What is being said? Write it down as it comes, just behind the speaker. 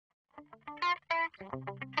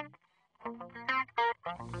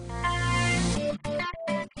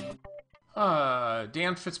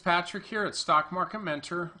Dan Fitzpatrick here at Stock Market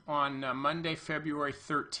Mentor on Monday, February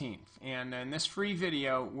 13th. And in this free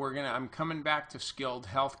video, I'm coming back to skilled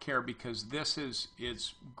healthcare because this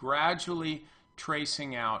is gradually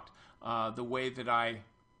tracing out the way that I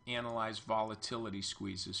analyze volatility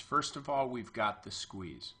squeezes. First of all, we've got the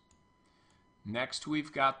squeeze. Next,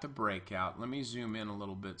 we've got the breakout. Let me zoom in a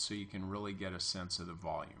little bit so you can really get a sense of the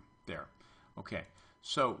volume. There. Okay,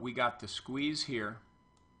 so we got the squeeze here.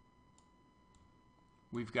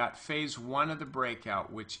 We've got phase one of the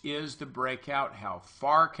breakout, which is the breakout. How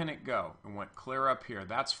far can it go? It went clear up here.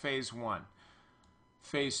 That's phase one.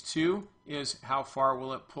 Phase two is how far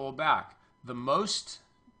will it pull back? The most,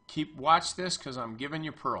 watch this because I'm giving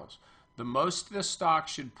you pearls. The most the stock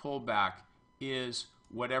should pull back is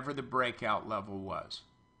whatever the breakout level was,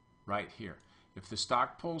 right here. If the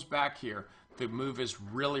stock pulls back here, the move is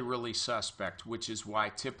really, really suspect, which is why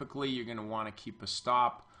typically you're going to want to keep a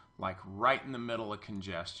stop like right in the middle of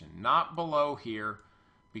congestion, not below here,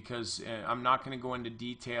 because I'm not going to go into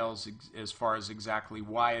details as far as exactly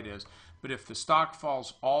why it is, but if the stock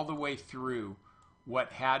falls all the way through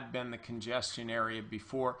what had been the congestion area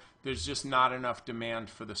before, there's just not enough demand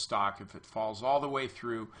for the stock. If it falls all the way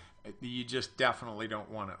through, you just definitely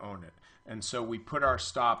don't want to own it. And so we put our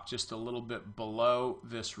stop just a little bit below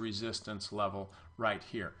this resistance level right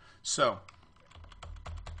here. So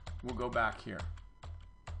we'll go back here.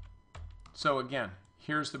 So again,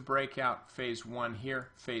 here's the breakout, phase one here.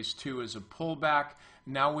 Phase two is a pullback.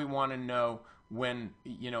 Now we want to know when,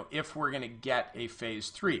 if we're going to get a phase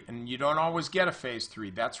three. And you don't always get a phase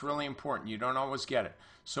three. That's really important. You don't always get it.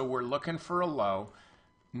 So we're looking for a low,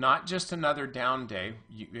 not just another down day.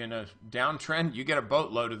 In a downtrend, you get a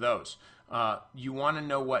boatload of those. You want to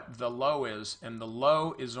know what the low is, and the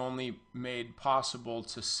low is only made possible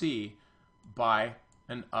to see by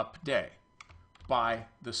an up day, by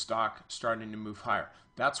the stock starting to move higher.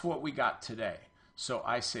 That's what we got today. So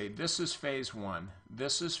I say this is phase one,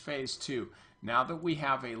 this is phase two. Now that we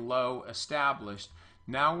have a low established,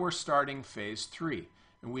 now we're starting phase three,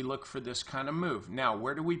 and we look for this kind of move. Now,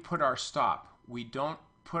 where do we put our stop? We don't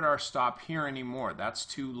put our stop here anymore. That's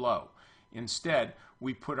too low. Instead,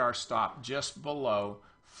 we put our stop just below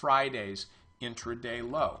Friday's intraday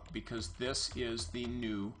low, because this is the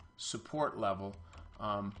new support level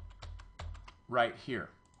right here.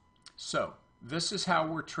 So this is how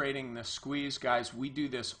we're trading the squeeze, guys. We do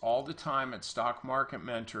this all the time at Stock Market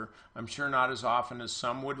Mentor. I'm sure not as often as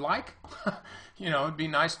some would like. It'd be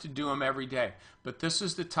nice to do them every day. But this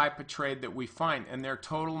is the type of trade that we find, and they're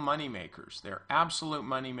total money makers. They're absolute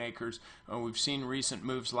money makers. We've seen recent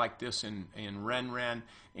moves like this in RenRen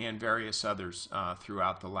and various others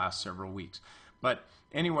throughout the last several weeks. But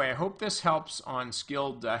anyway, I hope this helps on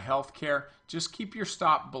skilled healthcare. Just keep your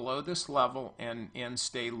stop below this level and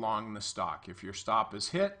stay long the stock. If your stop is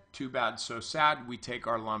hit, too bad, so sad. We take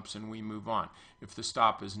our lumps and we move on. If the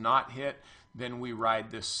stop is not hit, then we ride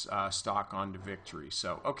this stock on to victory.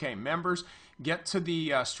 So, okay, members, get to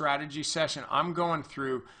the strategy session.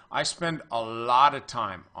 I spend a lot of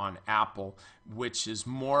time on Apple, which is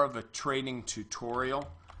more of a trading tutorial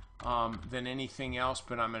than anything else,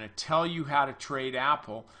 but I'm going to tell you how to trade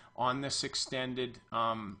Apple on this extended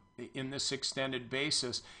in this extended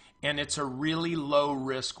basis, and it's a really low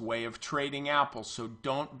risk way of trading Apple. So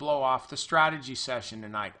don't blow off the strategy session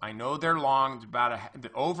tonight. I know they're long. It's about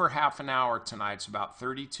over half an hour tonight. It's about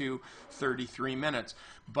 33 minutes,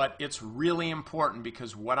 but it's really important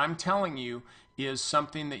because what I'm telling you is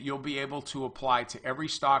something that you'll be able to apply to every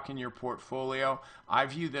stock in your portfolio. I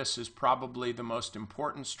view this as probably the most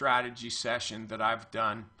important strategy session that I've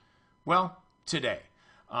done, well, today.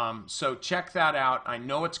 So check that out. I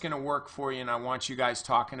know it's going to work for you, and I want you guys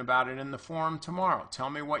talking about it in the forum tomorrow. Tell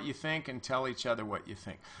me what you think and tell each other what you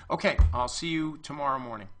think. Okay, I'll see you tomorrow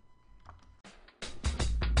morning.